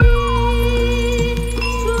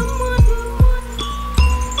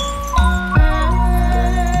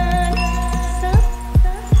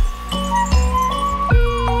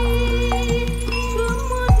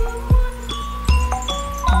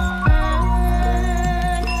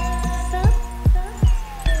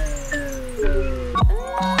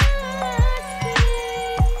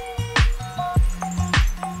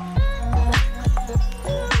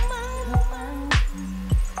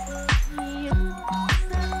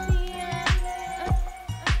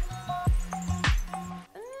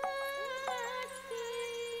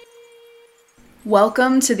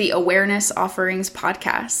Welcome to the Awareness Offerings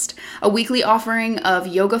podcast, a weekly offering of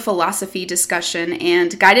yoga philosophy discussion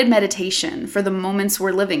and guided meditation for the moments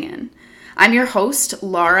we're living in. I'm your host,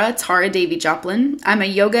 Laura Tara Davy Joplin. I'm a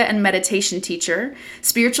yoga and meditation teacher,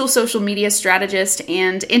 spiritual social media strategist,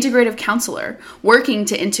 and integrative counselor, working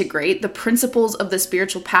to integrate the principles of the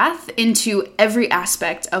spiritual path into every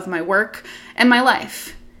aspect of my work and my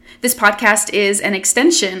life. This podcast is an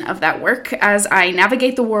extension of that work as I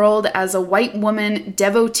navigate the world as a white woman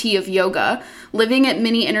devotee of yoga, living at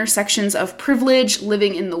many intersections of privilege,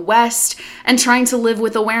 living in the West, and trying to live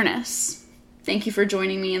with awareness. Thank you for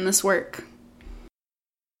joining me in this work.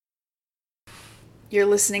 You're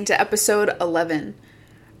listening to episode 11,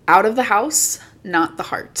 Out of the House, Not the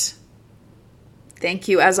Heart. Thank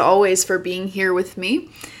you, as always, for being here with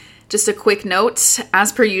me. Just a quick note,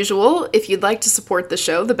 as per usual, if you'd like to support the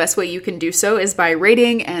show, the best way you can do so is by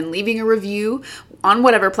rating and leaving a review on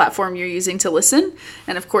whatever platform you're using to listen.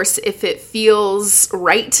 And of course, if it feels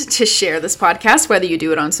right to share this podcast, whether you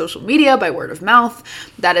do it on social media, by word of mouth,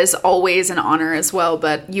 that is always an honor as well.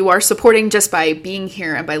 But you are supporting just by being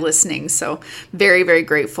here and by listening. So very, very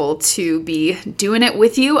grateful to be doing it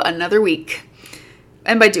with you another week.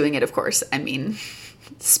 And by doing it, of course, I mean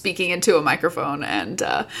speaking into a microphone and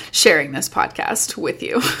sharing this podcast with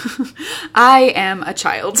you. I am a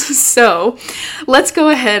child, so let's go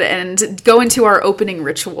ahead and go into our opening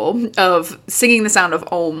ritual of singing the sound of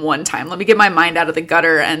Om one time. Let me get my mind out of the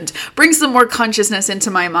gutter and bring some more consciousness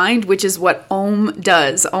into my mind, which is what Om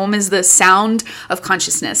does. Om is the sound of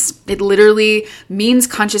consciousness. It literally means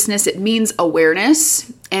consciousness. It means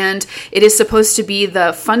awareness. And it is supposed to be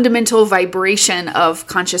the fundamental vibration of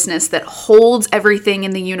consciousness that holds everything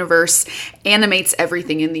in the universe, animates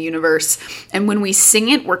everything in the universe. And when we sing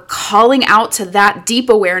it, we're calling out to that deep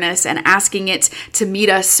awareness and asking it to meet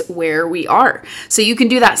us where we are. So you can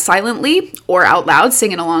do that silently or out loud,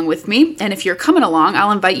 singing along with me. And if you're coming along,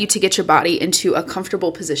 I'll invite you to get your body into a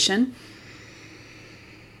comfortable position.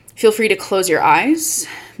 Feel free to close your eyes,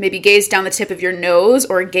 maybe gaze down the tip of your nose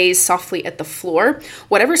or gaze softly at the floor,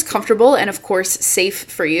 whatever's comfortable and of course safe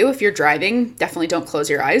for you. If you're driving, definitely don't close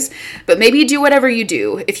your eyes, but maybe do whatever you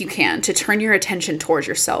do if you can to turn your attention towards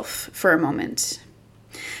yourself for a moment.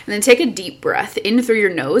 And then take a deep breath in through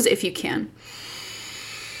your nose if you can.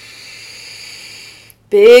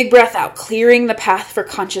 Big breath out, clearing the path for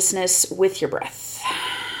consciousness with your breath.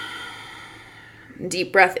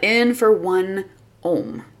 Deep breath in for 1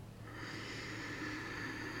 Om.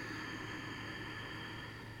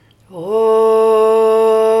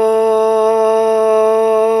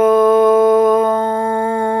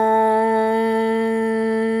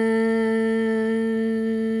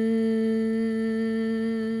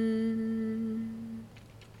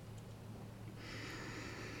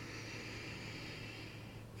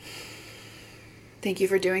 Thank you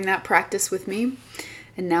for doing that practice with me.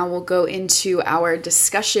 And now we'll go into our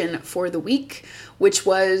discussion for the week, which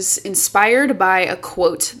was inspired by a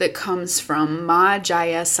quote that comes from Ma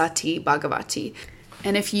Jaya Sati Bhagavati.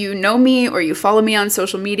 And if you know me or you follow me on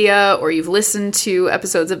social media or you've listened to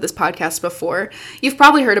episodes of this podcast before, you've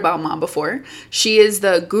probably heard about Ma before. She is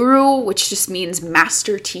the guru, which just means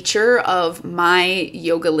master teacher of my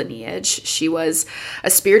yoga lineage. She was a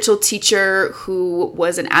spiritual teacher who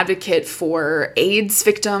was an advocate for AIDS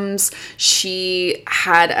victims. She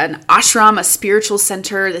had an ashram, a spiritual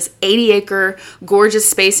center, this 80-acre gorgeous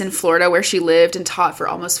space in Florida where she lived and taught for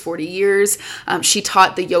almost 40 years. She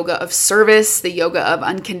taught the yoga of service, the yoga of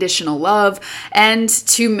unconditional love, and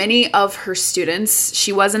to many of her students,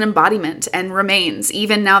 she was an embodiment and remains,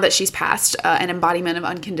 even now that she's passed, an embodiment of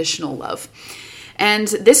unconditional love. And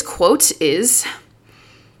this quote is,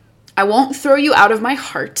 "I won't throw you out of my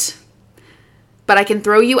heart, but I can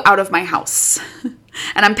throw you out of my house."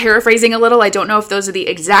 And I'm paraphrasing a little. I don't know if those are the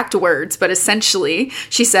exact words, but essentially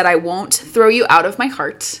she said, "I won't throw you out of my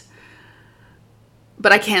heart,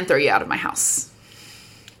 but I can throw you out of my house."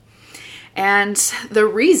 And the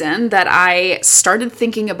reason that I started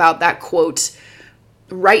thinking about that quote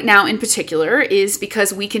right now in particular is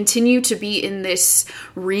because we continue to be in this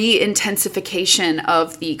re-intensification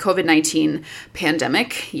of the COVID-19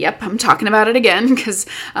 pandemic. Yep, I'm talking about it again because,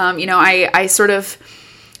 I sort of,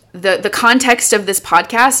 the context of this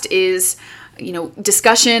podcast is,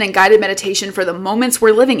 discussion and guided meditation for the moments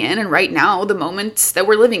we're living in. And right now, the moments that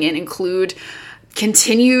we're living in include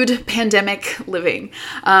continued pandemic living.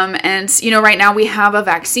 Right now we have a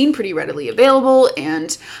vaccine pretty readily available,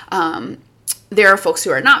 and there are folks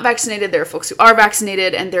who are not vaccinated, there are folks who are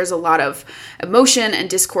vaccinated, and there's a lot of emotion and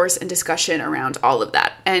discourse and discussion around all of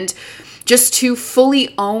that. And just to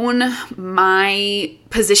fully own my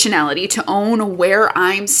positionality, to own where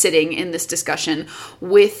I'm sitting in this discussion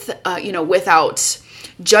with, without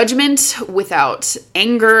judgment, without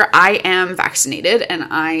anger, I am vaccinated and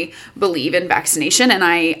I believe in vaccination, and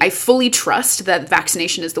I fully trust that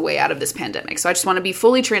vaccination is the way out of this pandemic. So I just want to be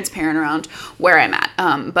fully transparent around where I'm at.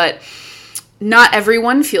 But not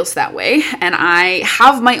everyone feels that way, and I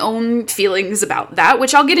have my own feelings about that,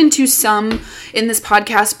 which I'll get into some in this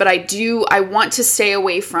podcast, but I want to stay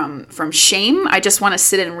away from shame. I just want to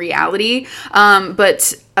sit in reality.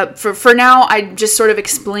 But for now, I'm just sort of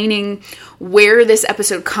explaining where this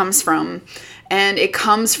episode comes from. And it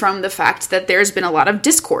comes from the fact that there's been a lot of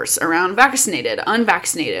discourse around vaccinated,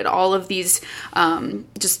 unvaccinated, all of these,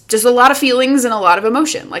 just a lot of feelings and a lot of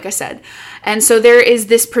emotion, like I said. And so there is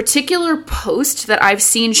this particular post that I've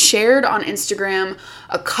seen shared on Instagram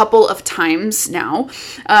a couple of times now.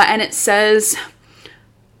 And it says,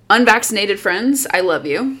 "Unvaccinated friends, I love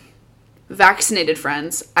you. Vaccinated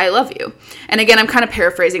friends, I love you." And again, I'm kind of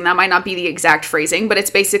paraphrasing. That might not be the exact phrasing, but it's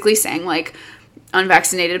basically saying like,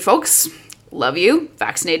 unvaccinated folks, love you.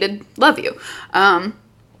 Vaccinated, love you.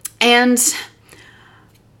 And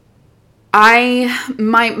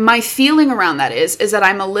my feeling around that is that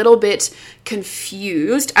I'm a little bit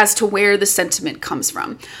confused as to where the sentiment comes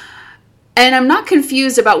from. And I'm not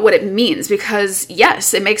confused about what it means, because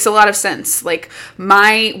yes, it makes a lot of sense. Like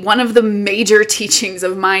one of the major teachings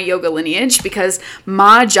of my yoga lineage, because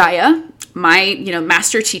Ma Jaya, my,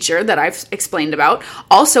 master teacher that I've explained about,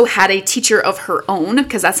 also had a teacher of her own,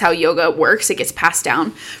 because that's how yoga works. It gets passed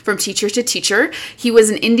down from teacher to teacher. He was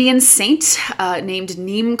an Indian saint named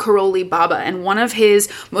Neem Karoli Baba, and one of his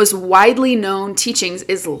most widely known teachings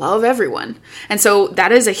is love everyone. And so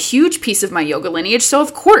that is a huge piece of my yoga lineage. So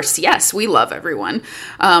of course, yes, we love everyone,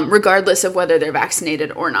 regardless of whether they're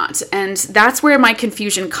vaccinated or not. And that's where my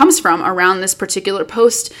confusion comes from around this particular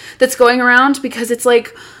post that's going around, because it's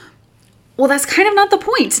like, well, that's kind of not the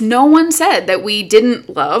point. No one said that we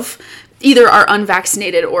didn't love either our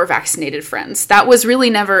unvaccinated or vaccinated friends. That was really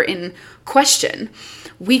never in question.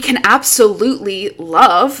 We can absolutely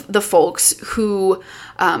love the folks who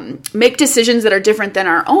make decisions that are different than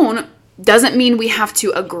our own. Doesn't mean we have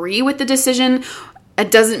to agree with the decision. It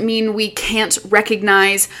doesn't mean we can't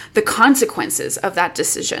recognize the consequences of that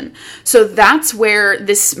decision. So that's where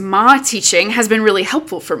this Ma teaching has been really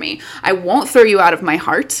helpful for me. I won't throw you out of my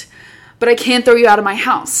heart, but I can't throw you out of my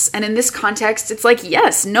house. And in this context, it's like,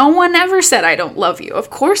 yes, no one ever said I don't love you.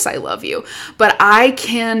 Of course I love you. But I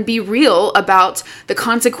can be real about the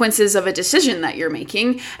consequences of a decision that you're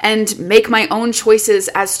making and make my own choices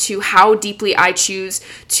as to how deeply I choose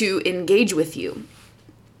to engage with you.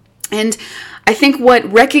 And I think what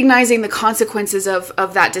recognizing the consequences of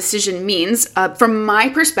that decision means, from my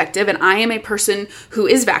perspective, and I am a person who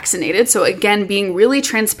is vaccinated, so again, being really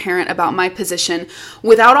transparent about my position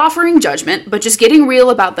without offering judgment, but just getting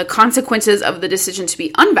real about the consequences of the decision to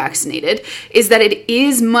be unvaccinated, is that it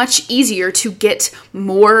is much easier to get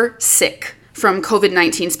more sick from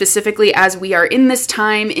COVID-19, specifically as we are in this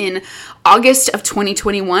time in August of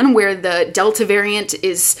 2021, where the Delta variant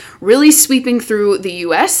is really sweeping through the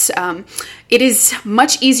US. It is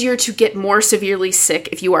much easier to get more severely sick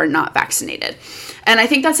if you are not vaccinated. And I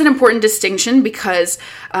think that's an important distinction, because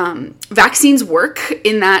vaccines work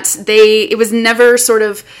in that it was never sort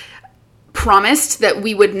of promised that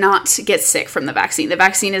we would not get sick from the vaccine. The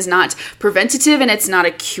vaccine is not preventative and it's not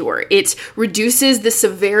a cure. It reduces the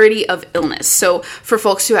severity of illness. So for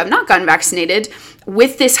folks who have not gotten vaccinated,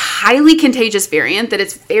 with this highly contagious variant that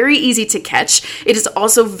it's very easy to catch, it is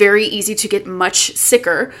also very easy to get much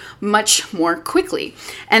sicker much more quickly.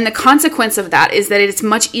 And the consequence of that is that it's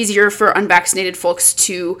much easier for unvaccinated folks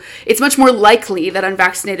it's much more likely that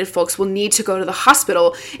unvaccinated folks will need to go to the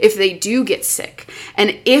hospital if they do get sick.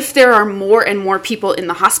 And if there are more and more people in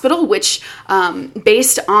the hospital, which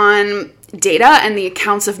based on data and the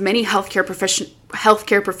accounts of many healthcare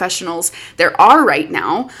professionals there are right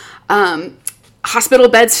now, hospital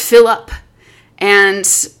beds fill up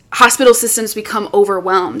and hospital systems become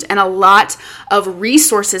overwhelmed, and a lot of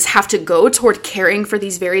resources have to go toward caring for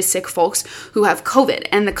these very sick folks who have COVID.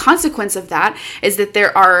 And the consequence of that is that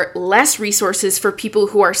there are less resources for people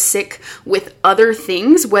who are sick with other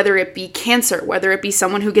things, whether it be cancer, whether it be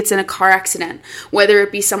someone who gets in a car accident, whether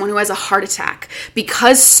it be someone who has a heart attack.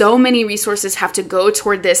 Because so many resources have to go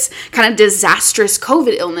toward this kind of disastrous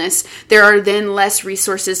COVID illness, there are then less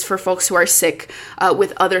resources for folks who are sick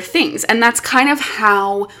with other things. And that's kind of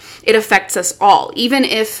how it affects us all. Even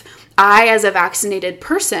if I, as a vaccinated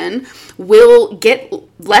person, will get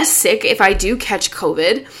less sick if I do catch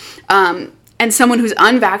COVID, and someone who's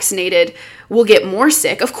unvaccinated will get more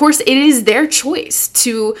sick. Of course, it is their choice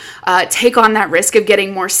to take on that risk of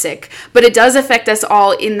getting more sick, but it does affect us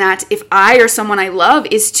all in that if I or someone I love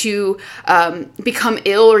is to become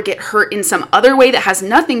ill or get hurt in some other way that has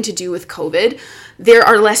nothing to do with COVID, there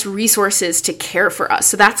are less resources to care for us.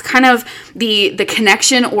 So that's kind of the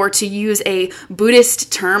connection, or to use a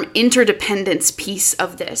Buddhist term, interdependence piece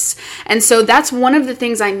of this. And so that's one of the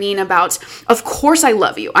things I mean about, of course I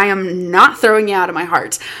love you. I am not throwing you out of my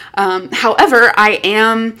heart. However, I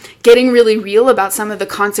am getting really real about some of the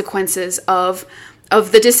consequences of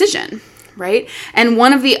the decision, right? And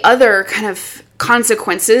one of the other kind of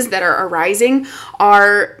consequences that are arising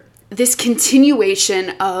are this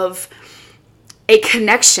continuation of a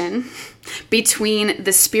connection between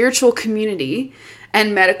the spiritual community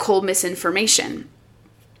and medical misinformation.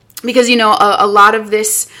 Because, a lot of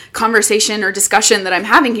this conversation or discussion that I'm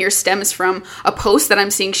having here stems from a post that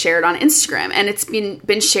I'm seeing shared on Instagram. And it's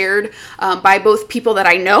been shared by both people that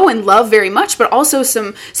I know and love very much, but also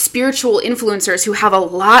some spiritual influencers who have a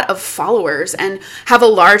lot of followers and have a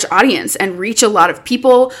large audience and reach a lot of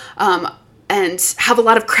people, and have a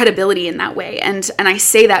lot of credibility in that way. And I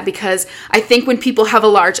say that because I think when people have a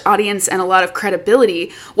large audience and a lot of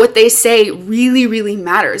credibility, what they say really, really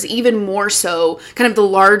matters, even more so kind of the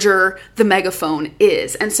larger the megaphone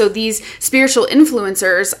is. And so these spiritual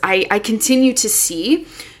influencers, I continue to see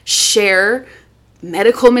share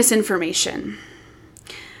medical misinformation.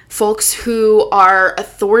 Folks who are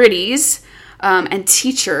authorities and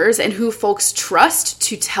teachers, and who folks trust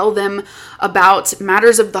to tell them about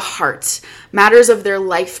matters of the heart, matters of their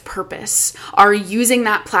life purpose, are using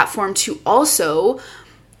that platform to also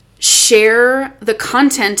share the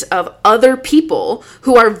content of other people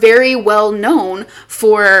who are very well known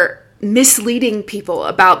for misleading people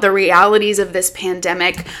about the realities of this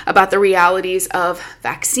pandemic, about the realities of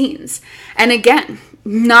vaccines. And again,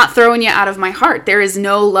 not throwing you out of my heart. There is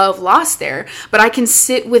no love lost there, but I can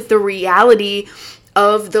sit with the reality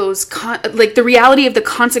of those, the reality of the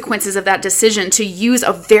consequences of that decision to use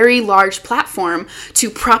a very large platform to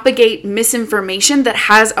propagate misinformation that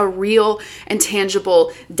has a real and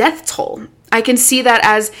tangible death toll. I can see that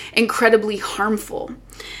as incredibly harmful.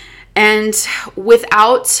 And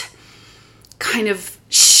without kind of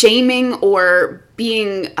shaming or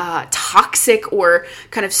being toxic or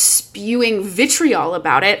kind of spewing vitriol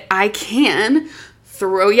about it, I can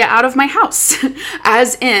throw you out of my house.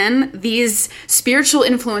 As in, these spiritual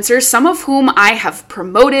influencers, some of whom I have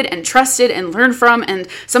promoted and trusted and learned from, and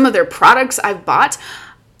some of their products I've bought,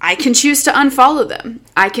 I can choose to unfollow them.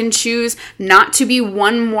 I can choose not to be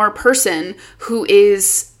one more person who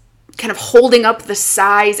is kind of holding up the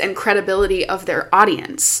size and credibility of their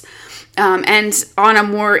audience. And on a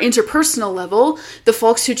more interpersonal level, the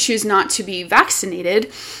folks who choose not to be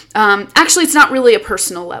vaccinated, actually it's not really a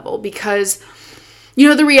personal level, because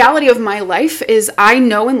the reality of my life is I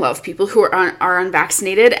know and love people who are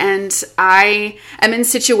unvaccinated, and I am in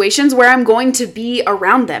situations where I'm going to be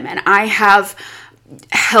around them, and I have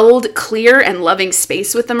held clear and loving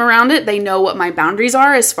space with them around it. They know what my boundaries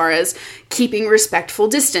are as far as keeping respectful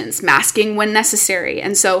distance, masking when necessary.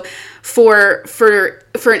 And so for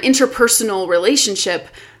an interpersonal relationship,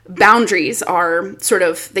 boundaries are sort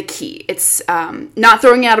of the key. It's not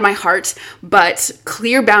throwing you out of my heart, but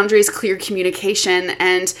clear boundaries, clear communication,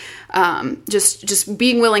 and just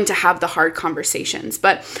being willing to have the hard conversations.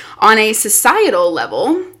 But on a societal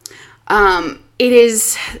level,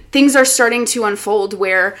 things are starting to unfold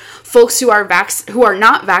where folks who are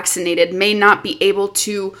not vaccinated may not be able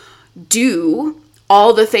to do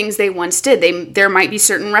all the things they once did. There might be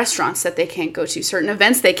certain restaurants that they can't go to, certain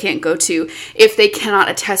events they can't go to if they cannot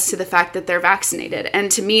attest to the fact that they're vaccinated. And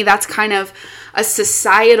to me, that's kind of a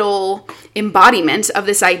societal embodiment of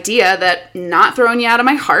this idea that, not throwing you out of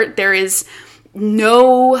my heart, there is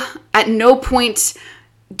at no point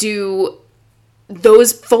do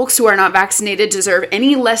those folks who are not vaccinated deserve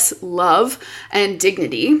any less love and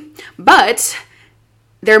dignity, but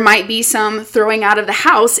there might be some throwing out of the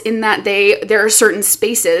house in that there are certain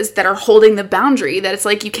spaces that are holding the boundary that it's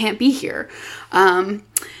like, you can't be here. And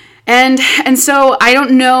so I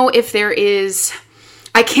don't know if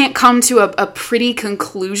I can't come to a pretty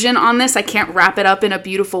conclusion on this. I can't wrap it up in a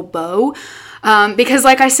beautiful bow. Because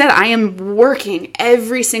like I said, I am working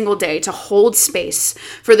every single day to hold space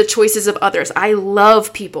for the choices of others. I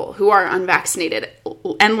love people who are unvaccinated.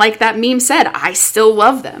 And like that meme said, I still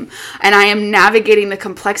love them. And I am navigating the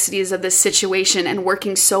complexities of this situation and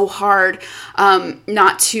working so hard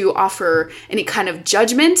not to offer any kind of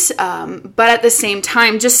judgment, but at the same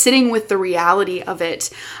time, just sitting with the reality of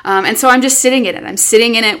it. And so I'm just sitting in it. I'm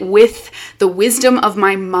sitting in it with the wisdom of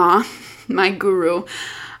my ma, my guru.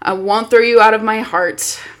 I won't throw you out of my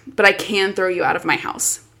heart, but I can throw you out of my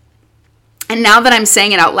house. And now that I'm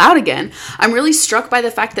saying it out loud again, I'm really struck by the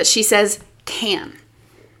fact that she says can.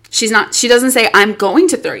 She doesn't say I'm going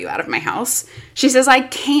to throw you out of my house. She says I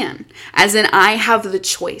can, as in I have the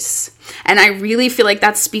choice. And I really feel like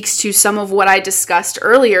that speaks to some of what I discussed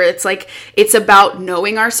earlier. It's like, it's about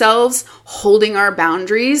knowing ourselves, holding our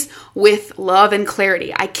boundaries with love and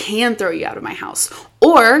clarity. I can throw you out of my house.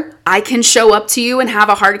 Or I can show up to you and have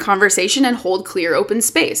a hard conversation and hold clear, open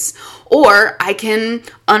space. Or I can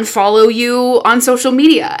unfollow you on social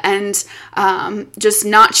media and just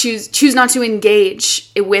not choose not to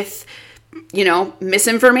engage with,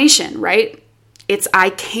 misinformation, right? It's I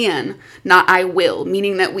can, not I will,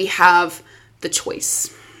 meaning that we have the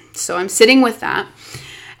choice. So I'm sitting with that.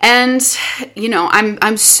 And,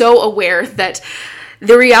 I'm so aware that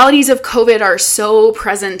the realities of COVID are so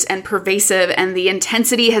present and pervasive, and the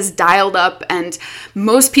intensity has dialed up, and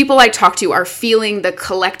most people I talk to are feeling the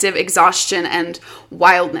collective exhaustion and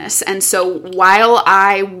wildness. And so while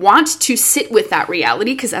I want to sit with that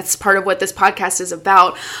reality, because that's part of what this podcast is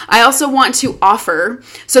about, I also want to offer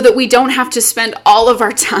so that we don't have to spend all of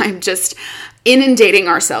our time just inundating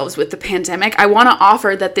ourselves with the pandemic. I want to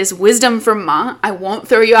offer that this wisdom from Ma, I won't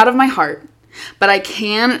throw you out of my heart, but I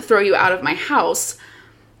can throw you out of my house,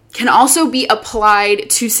 can also be applied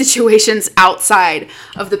to situations outside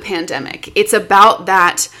of the pandemic. It's about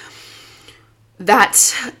that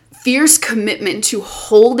fierce commitment to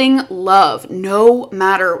holding love no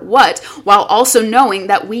matter what, while also knowing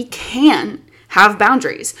that we can have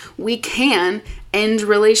boundaries. We can end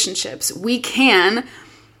relationships. We can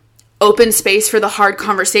open space for the hard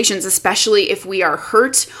conversations, especially if we are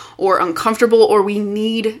hurt or uncomfortable or we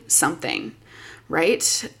need something.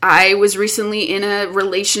 Right? I was recently in a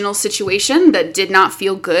relational situation that did not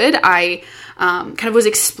feel good. I kind of was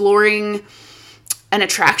exploring an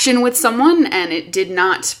attraction with someone and it did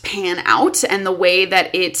not pan out. And the way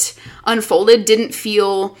that it unfolded didn't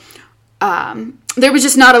feel, there was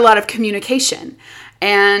just not a lot of communication.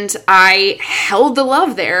 And I held the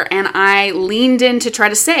love there and I leaned in to try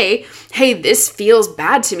to say, hey, this feels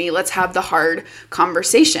bad to me. Let's have the hard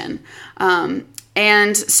conversation.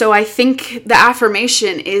 And so I think the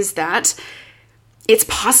affirmation is that it's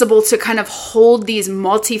possible to kind of hold these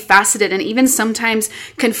multifaceted and even sometimes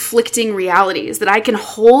conflicting realities, that I can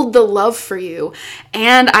hold the love for you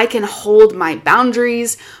and I can hold my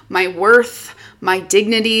boundaries, my worth, my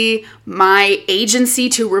dignity, my agency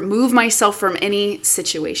to remove myself from any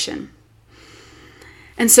situation.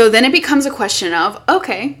 And so then it becomes a question of,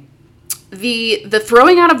 okay, the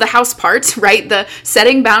throwing out of the house part, right? The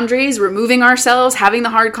setting boundaries, removing ourselves, having the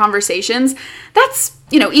hard conversations. That's,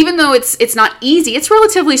 even though it's not easy, it's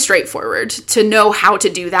relatively straightforward to know how to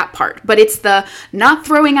do that part. But it's the not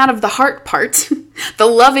throwing out of the heart part, the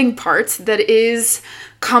loving part, that is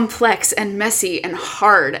complex and messy and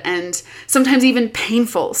hard and sometimes even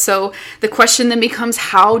painful. So the question then becomes,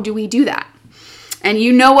 how do we do that? And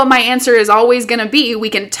you know what my answer is always going to be.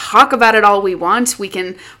 We can talk about it all we want. We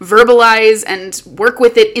can verbalize and work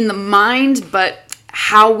with it in the mind, but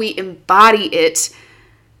how we embody it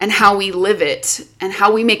and how we live it and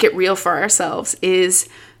how we make it real for ourselves is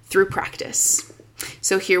through practice.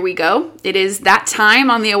 So here we go. It is that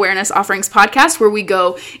time on the Awareness Offerings podcast where we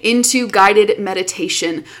go into guided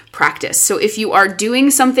meditation practice. So if you are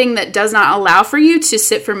doing something that does not allow for you to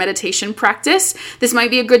sit for meditation practice, this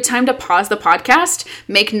might be a good time to pause the podcast,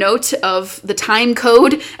 make note of the time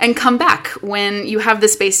code, and come back when you have the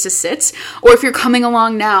space to sit. Or if you're coming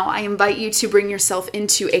along now, I invite you to bring yourself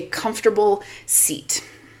into a comfortable seat.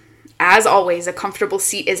 As always, a comfortable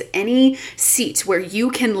seat is any seat where you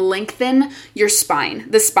can lengthen your spine.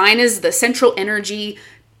 The spine is the central energy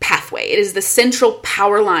pathway. It is the central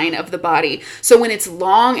power line of the body. So when it's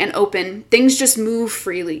long and open, things just move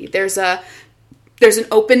freely. There's an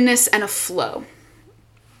openness and a flow.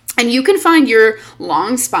 And you can find your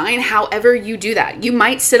long spine however you do that. You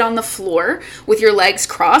might sit on the floor with your legs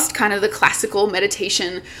crossed, kind of the classical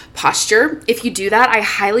meditation posture. If you do that, I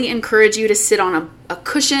highly encourage you to sit on a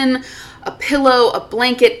cushion, a pillow, a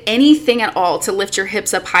blanket, anything at all to lift your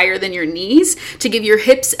hips up higher than your knees, to give your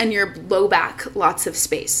hips and your low back lots of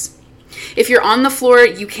space. If you're on the floor,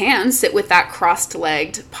 you can sit with that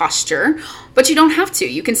crossed-legged posture, but you don't have to.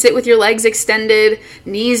 You can sit with your legs extended,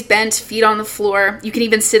 knees bent, feet on the floor. You can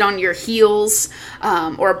even sit on your heels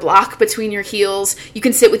or a block between your heels. You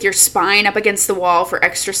can sit with your spine up against the wall for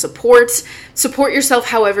extra support. Support yourself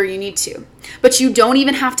however you need to. But you don't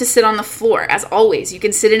even have to sit on the floor. As always, you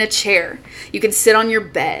can sit in a chair. You can sit on your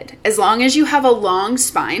bed. As long as you have a long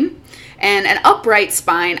spine and an upright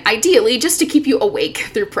spine, ideally, just to keep you awake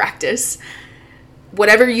through practice.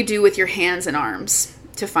 Whatever you do with your hands and arms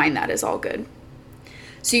to find that is all good.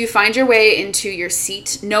 So you find your way into your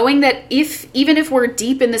seat, knowing that even if we're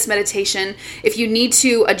deep in this meditation, if you need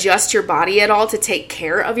to adjust your body at all to take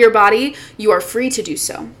care of your body, you are free to do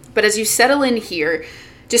so. But as you settle in here,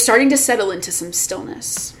 just starting to settle into some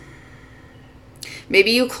stillness.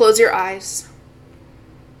 Maybe you close your eyes.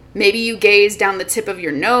 Maybe you gaze down the tip of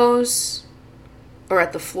your nose or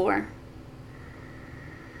at the floor.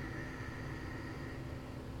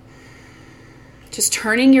 Just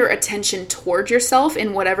turning your attention toward yourself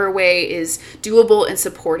in whatever way is doable and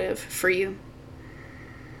supportive for you.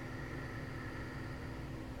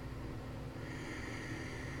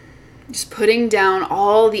 Just putting down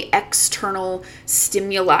all the external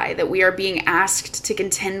stimuli that we are being asked to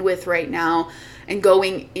contend with right now and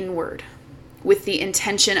going inward, with the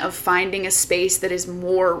intention of finding a space that is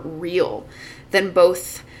more real than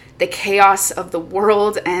both the chaos of the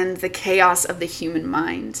world and the chaos of the human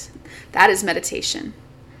mind. That is meditation.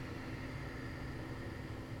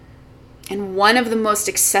 And one of the most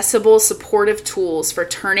accessible, supportive tools for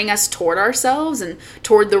turning us toward ourselves and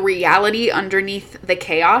toward the reality underneath the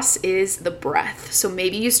chaos is the breath. So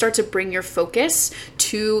maybe you start to bring your focus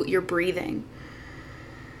to your breathing.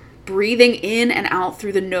 Breathing in and out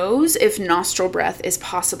through the nose if nostril breath is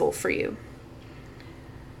possible for you.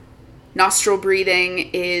 Nostril breathing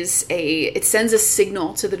it sends a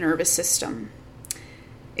signal to the nervous system.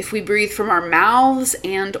 If we breathe from our mouths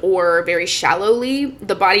and or very shallowly,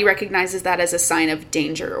 the body recognizes that as a sign of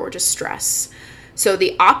danger or distress. So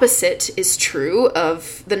the opposite is true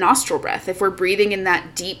of the nostril breath. If we're breathing in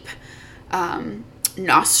that deep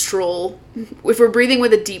if we're breathing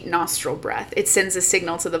with a deep nostril breath, it sends a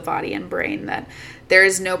signal to the body and brain that there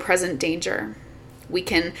is no present danger. We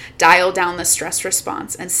can dial down the stress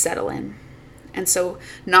response and settle in. And so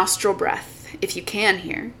nostril breath, if you can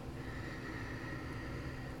here.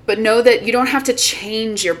 But know that you don't have to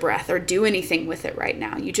change your breath or do anything with it right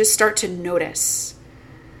now. You just start to notice,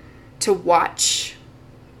 to watch,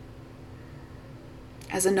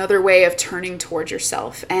 as another way of turning towards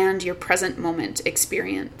yourself and your present moment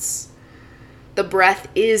experience. The breath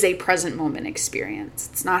is a present moment experience.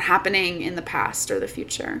 It's not happening in the past or the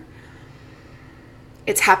future.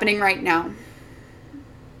 It's happening right now.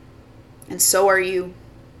 And so are you.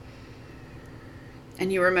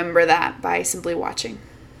 And you remember that by simply watching.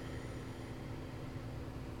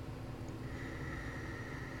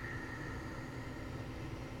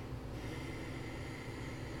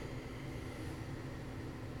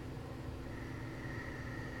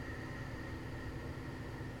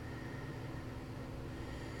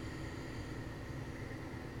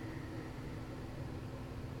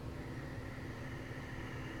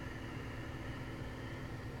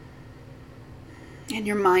 And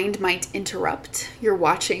your mind might interrupt your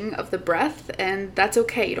watching of the breath, and that's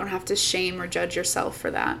okay. You don't have to shame or judge yourself for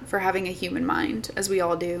that, for having a human mind, as we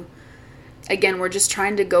all do. Again, we're just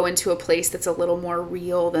trying to go into a place that's a little more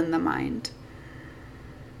real than the mind.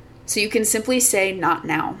 So you can simply say, not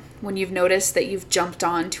now, when you've noticed that you've jumped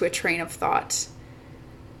on to a train of thought,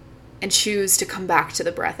 and choose to come back to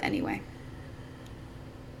the breath anyway.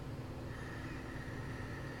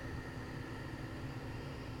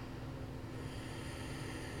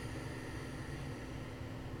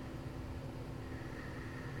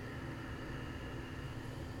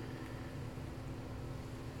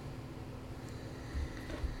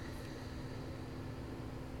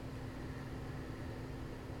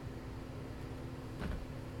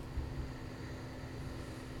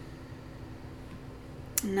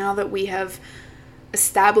 Now that we have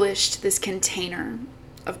established this container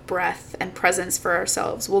of breath and presence for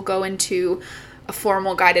ourselves, we'll go into a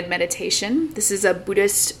formal guided meditation. This is a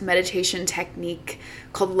Buddhist meditation technique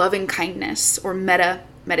called loving kindness or metta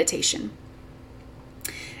meditation.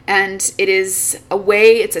 And it's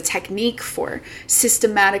a technique for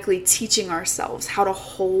systematically teaching ourselves how to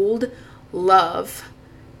hold love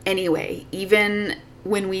anyway, even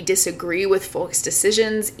when we disagree with folks'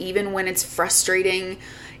 decisions, even when it's frustrating,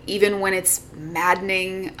 even when it's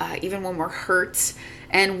maddening, even when we're hurt.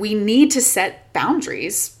 And we need to set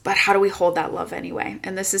boundaries, but how do we hold that love anyway?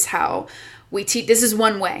 And this is how This is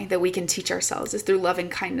one way that we can teach ourselves, is through loving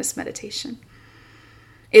kindness meditation.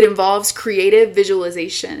 It involves creative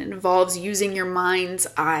visualization. It involves using your mind's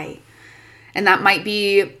eye. And that might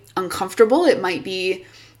be uncomfortable. It might be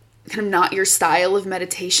kind of not your style of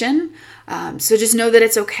meditation. So just know that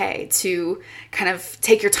it's okay to kind of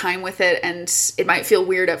take your time with it. And it might feel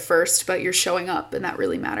weird at first, but you're showing up, and that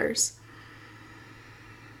really matters.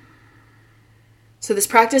 So this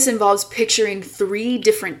practice involves picturing 3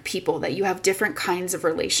 different people that you have different kinds of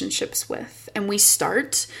relationships with. And we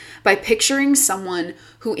start by picturing someone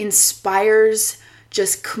who inspires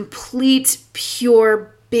just complete,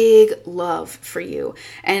 pure, big love for you,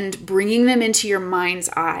 and bringing them into your mind's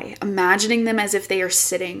eye, imagining them as if they are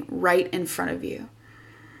sitting right in front of you.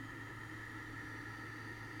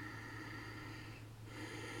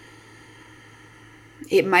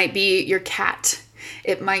 It might be your cat.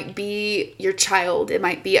 It might be your child. It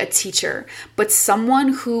might be a teacher, but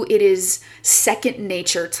someone who it is second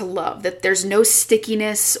nature to love, that there's no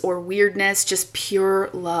stickiness or weirdness, just pure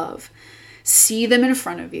love. See them in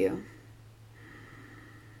front of you.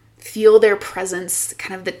 Feel their presence,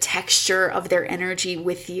 kind of the texture of their energy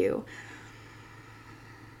with you.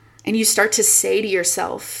 And you start to say to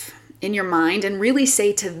yourself in your mind, and really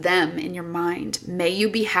say to them in your mind, may you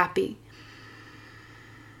be happy.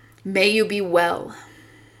 May you be well.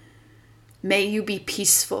 May you be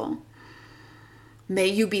peaceful. May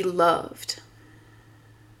you be loved.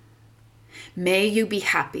 May you be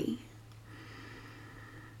happy.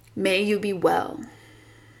 May you be well.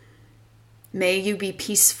 May you be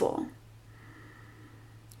peaceful.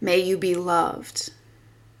 May you be loved.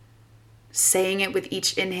 Saying it with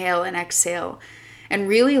each inhale and exhale, and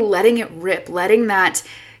really letting it rip, letting that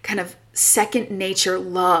kind of second nature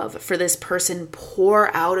love for this person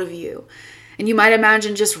pour out of you. And you might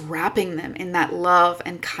imagine just wrapping them in that love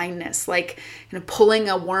and kindness, like pulling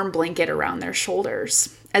a warm blanket around their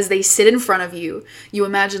shoulders. As they sit in front of you, you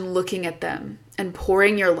imagine looking at them and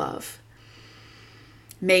pouring your love.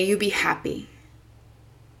 May you be happy.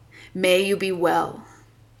 May you be well.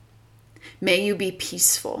 May you be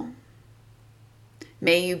peaceful.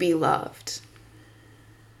 May you be loved.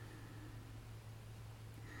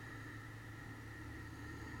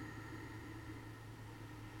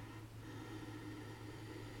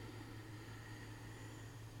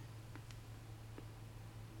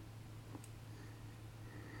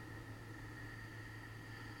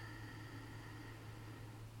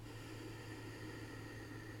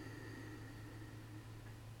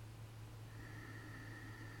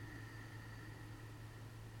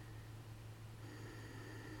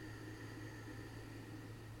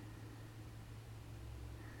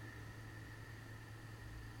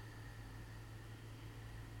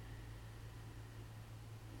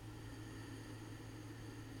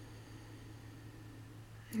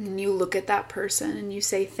 And you look at that person and you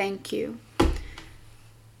say, thank you.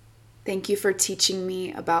 Thank you for teaching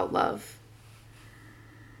me about love.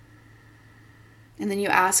 And then you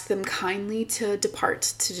ask them kindly to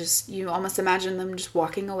depart, you almost imagine them just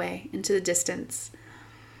walking away into the distance.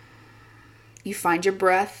 You find your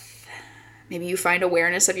breath. Maybe you find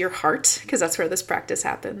awareness of your heart, because that's where this practice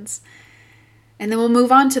happens. And then we'll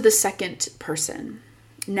move on to the second person.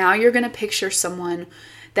 Now you're going to picture someone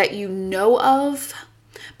that you know of,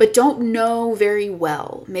 but don't know very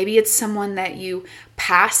well. Maybe it's someone that you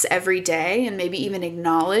pass every day and maybe even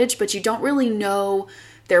acknowledge, but you don't really know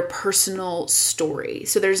their personal story.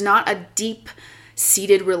 So there's not a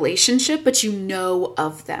deep-seated relationship, but you know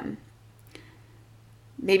of them.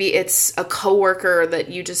 Maybe it's a coworker that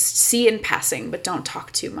you just see in passing, but don't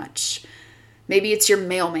talk too much. Maybe it's your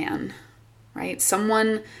mailman, right?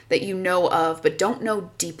 Someone that you know of, but don't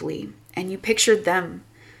know deeply. And you picture them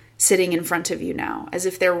sitting in front of you now, as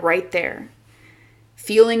if they're right there,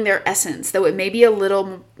 feeling their essence, though it may be a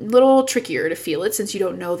little trickier to feel it since you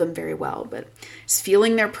don't know them very well, but just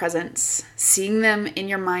feeling their presence, seeing them in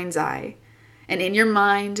your mind's eye, and in your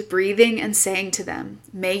mind, breathing and saying to them,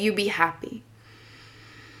 may you be happy.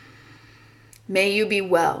 May you be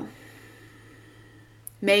well.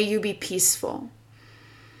 May you be peaceful.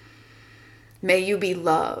 May you be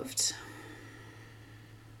loved.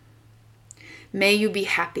 May you be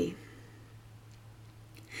happy.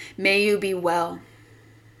 May you be well.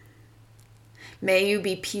 May you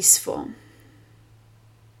be peaceful.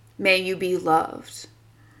 May you be loved.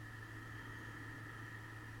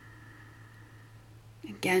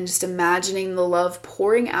 Again, just imagining the love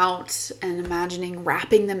pouring out and imagining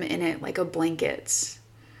wrapping them in it like a blanket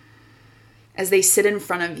as they sit in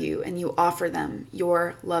front of you and you offer them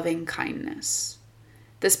your loving kindness.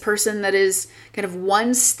 This person that is kind of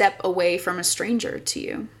one step away from a stranger to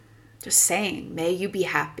you, just saying, may you be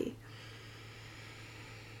happy.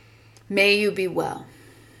 May you be well.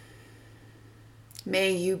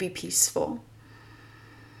 May you be peaceful.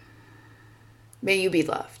 May you be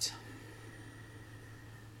loved.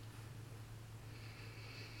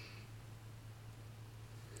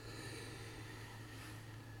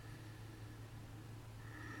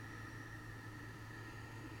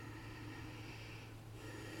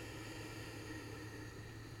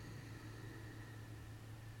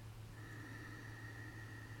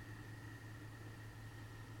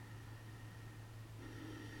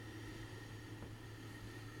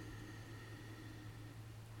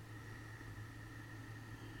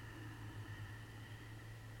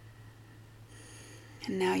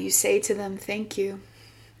 And now you say to them, thank you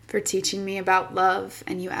for teaching me about love,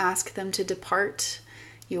 and you ask them to depart.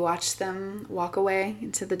 You watch them walk away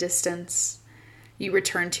into the distance. You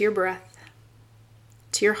return to your breath,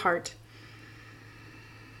 to your heart.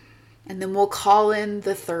 And then we'll call in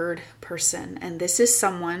the third person, and this is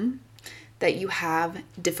someone that you have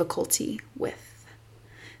difficulty with.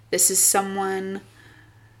 This is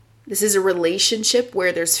a relationship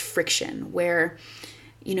where there's friction, where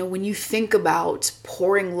when you think about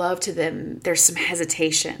pouring love to them, there's some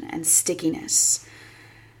hesitation and stickiness,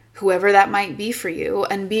 whoever that might be for you.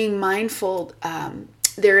 And being mindful,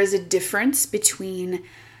 there is a difference between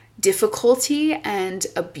difficulty and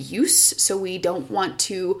abuse. So we don't want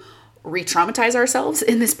to re-traumatize ourselves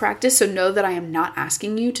in this practice. So know that I am not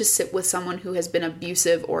asking you to sit with someone who has been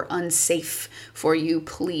abusive or unsafe for you.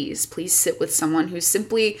 Please sit with someone who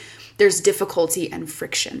simply, there's difficulty and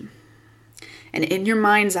friction. And in your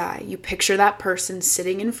mind's eye, you picture that person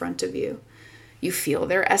sitting in front of you. You feel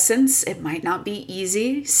their essence. It might not be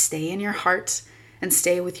easy. Stay in your heart and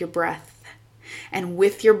stay with your breath. And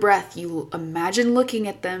with your breath, you imagine looking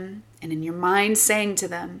at them and in your mind saying to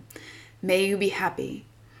them, may you be happy.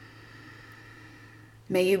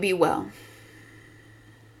 May you be well.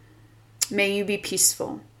 May you be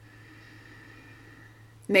peaceful.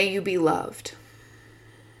 May you be loved.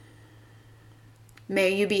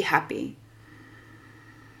 May you be happy.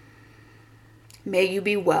 May you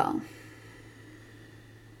be well.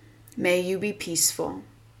 May you be peaceful.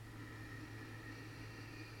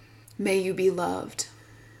 May you be loved.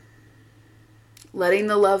 Letting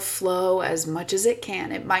the love flow as much as it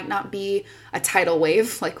can. It might not be a tidal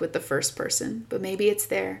wave like with the first person, but maybe it's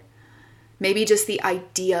there. Maybe just the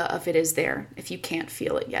idea of it is there if you can't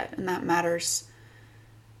feel it yet, and that matters.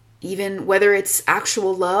 Even whether it's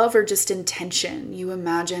actual love or just intention, you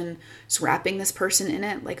imagine just wrapping this person in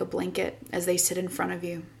it like a blanket as they sit in front of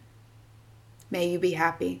you. May you be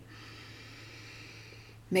happy.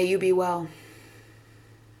 May you be well.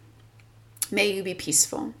 May you be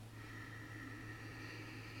peaceful.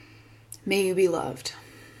 May you be loved.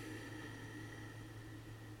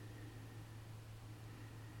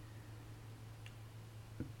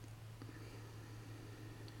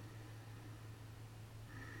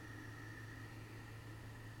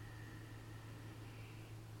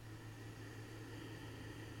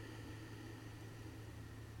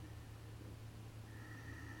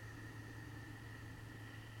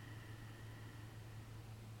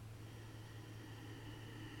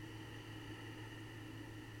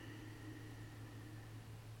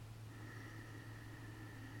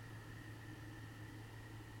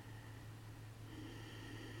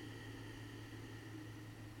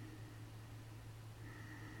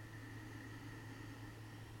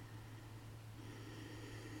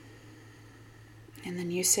 And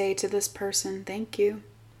then you say to this person, thank you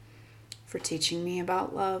for teaching me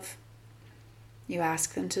about love. You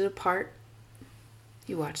ask them to depart.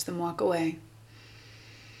 You watch them walk away.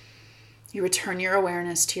 You return your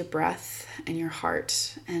awareness to your breath and your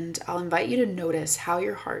heart. And I'll invite you to notice how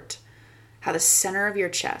your heart, how the center of your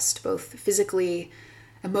chest, both physically,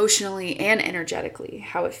 emotionally, and energetically,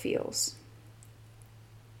 how it feels.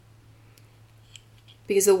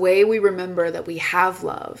 Because the way we remember that we have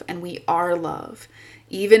love and we are love,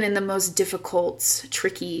 even in the most difficult,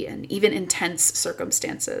 tricky, and even intense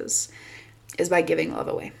circumstances, is by giving love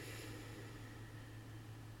away.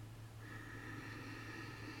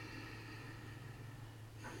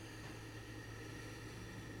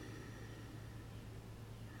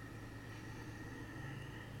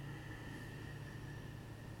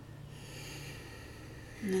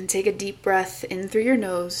 And then take a deep breath in through your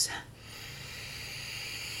nose.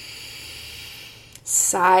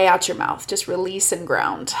 Sigh out your mouth. Just release and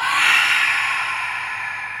ground.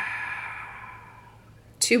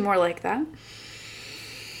 2 more like that.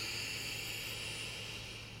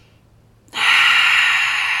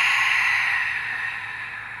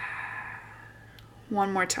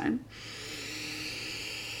 One more time.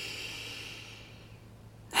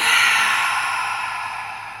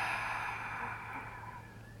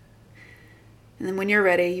 And then when you're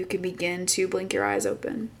ready, you can begin to blink your eyes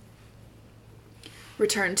open.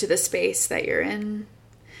 Return to the space that you're in.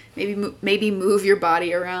 Maybe move your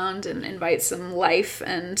body around and invite some life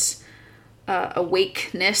and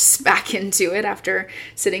awakeness back into it after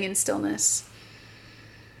sitting in stillness.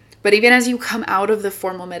 But even as you come out of the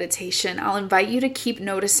formal meditation, I'll invite you to keep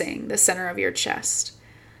noticing the center of your chest.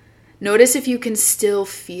 Notice if you can still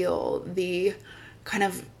feel the kind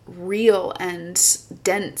of real and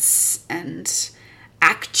dense and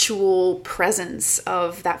actual presence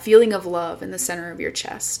of that feeling of love in the center of your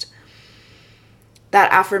chest.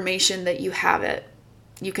 That affirmation that you have it,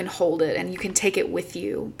 you can hold it, and you can take it with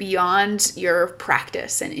you beyond your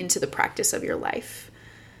practice and into the practice of your life.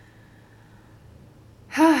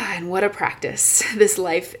 And what a practice this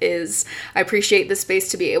life is. I appreciate the space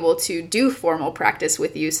to be able to do formal practice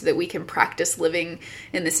with you so that we can practice living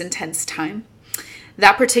in this intense time.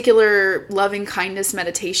 That particular loving kindness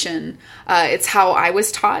meditation, it's how I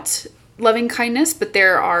was taught loving kindness, but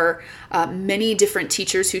there are many different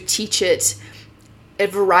teachers who teach it a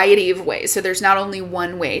variety of ways. So there's not only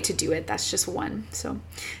one way to do it, that's just one. So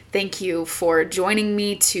thank you for joining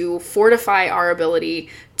me to fortify our ability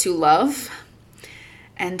to love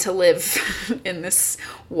and to live in this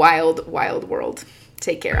wild, wild world.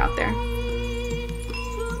 Take care out there.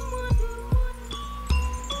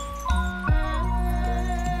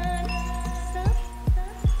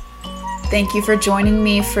 Thank you for joining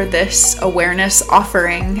me for this awareness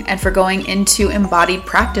offering and for going into embodied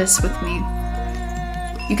practice with me.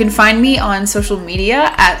 You can find me on social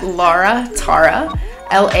media at Laura Tara,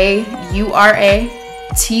 LAURATARA,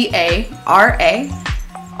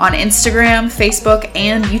 on Instagram, Facebook,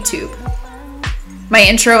 and YouTube. My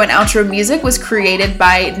intro and outro music was created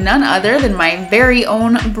by none other than my very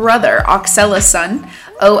own brother, Oxelasun,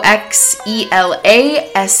 OXELASUN,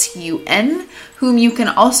 whom you can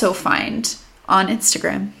also find on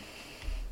Instagram.